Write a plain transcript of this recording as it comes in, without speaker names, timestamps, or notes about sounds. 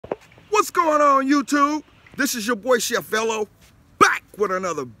What's going on, YouTube? This is your boy Chef Velo, back with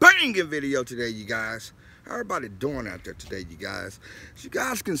another banging video today, you guys. How everybody doing out there today, you guys? As you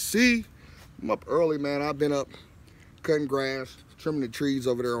guys can see, I'm up early, man. I've been up cutting grass, trimming the trees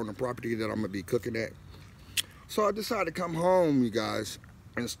over there on the property that I'm gonna be cooking at. So I decided to come home, you guys,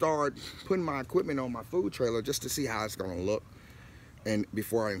 and start putting my equipment on my food trailer just to see how it's gonna look, and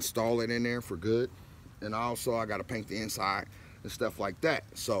before I install it in there for good. And also I gotta paint the inside and stuff like that.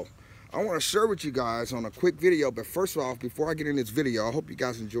 So I want to share with you guys on a quick video. But first of all, before I get in this video, I hope you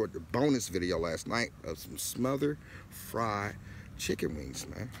guys enjoyed the bonus video last night of some smothered fried chicken wings,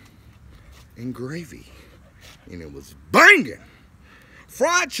 man, and gravy, and it was banging.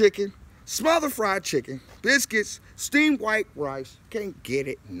 Fried chicken, smothered fried chicken, biscuits, steamed white rice. Can't get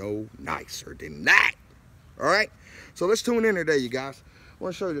it no nicer than that. All right, so let's tune in today, you guys. I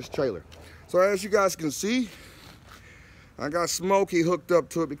want to show you this trailer. So as you guys can see, I got Smokey hooked up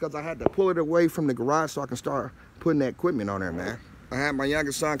to it because I had to pull it away from the garage so I can start putting that equipment on there, man. I had my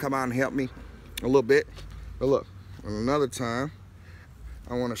youngest son come out and help me a little bit. But look, another time,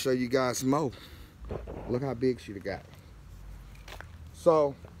 I want to show you guys Mo. Look how big she got.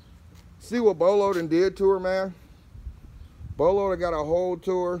 So, see what Bolo done did to her, man? Bolo done got a hold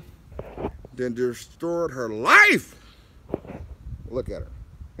to her, then destroyed her life. Look at her.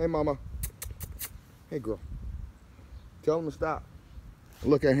 Hey, mama. Hey, girl. Tell him to stop.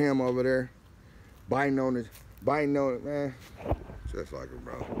 Look at him over there, biting on it, man. Just like it,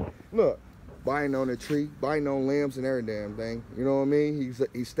 bro. Look, biting on the tree, biting on limbs and every damn thing. You know what I mean?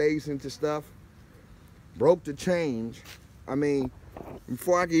 He stays into stuff. Broke the chain. I mean,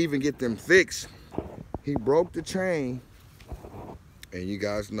 before I could even get them fixed, he broke the chain. And you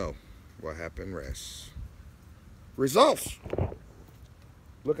guys know what happened rest. Results.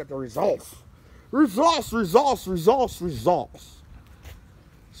 Look at the results. Results.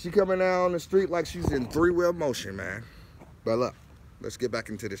 She coming down the street like she's in three-wheel motion, man. But look, let's get back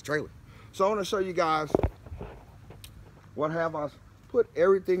into this trailer. So I want to show you guys what have I put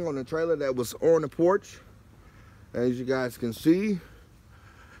everything on the trailer that was on the porch. As you guys can see,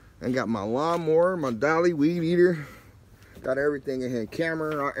 I got my lawnmower, my dolly, weed eater. Got everything in here,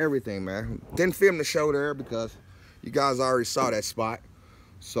 camera, everything, man. Didn't film the show there because you guys already saw that spot.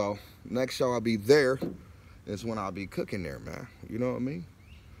 So next show I'll be there is when I'll be cooking there, man. You know what I mean?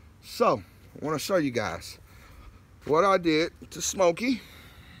 So I want to show you guys what I did to Smokey,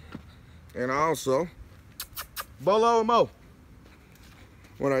 and also Bolo and Mo.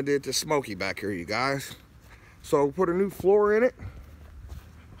 What I did to Smokey back here, you guys. So put a new floor in it.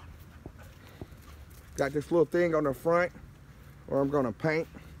 Got this little thing on the front where I'm gonna paint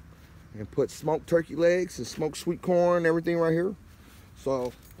and put smoked turkey legs and smoked sweet corn and everything right here.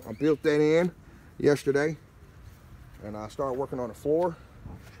 So I built that in yesterday, and I started working on the floor.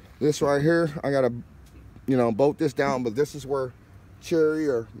 This right here, I gotta, bolt this down, but this is where cherry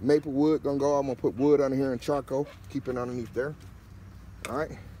or maple wood gonna go. I'm gonna put wood under here and charcoal, keep it underneath there. All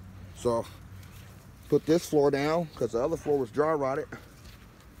right, so put this floor down because the other floor was dry rotted.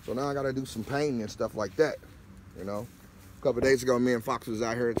 So now I gotta do some painting and stuff like that, A couple of days ago, me and Fox was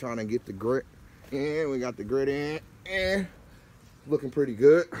out here trying to get the grit in. We got the grit in, and looking pretty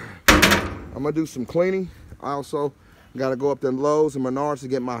good. I'm gonna do some cleaning. I also gotta go up to Lowe's and Menards to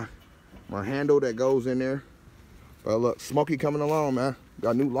get my handle that goes in there. But look, Smokey coming along, man.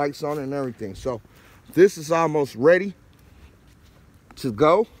 Got new lights on it and everything. So this is almost ready to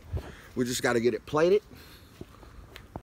go. We just gotta get it plated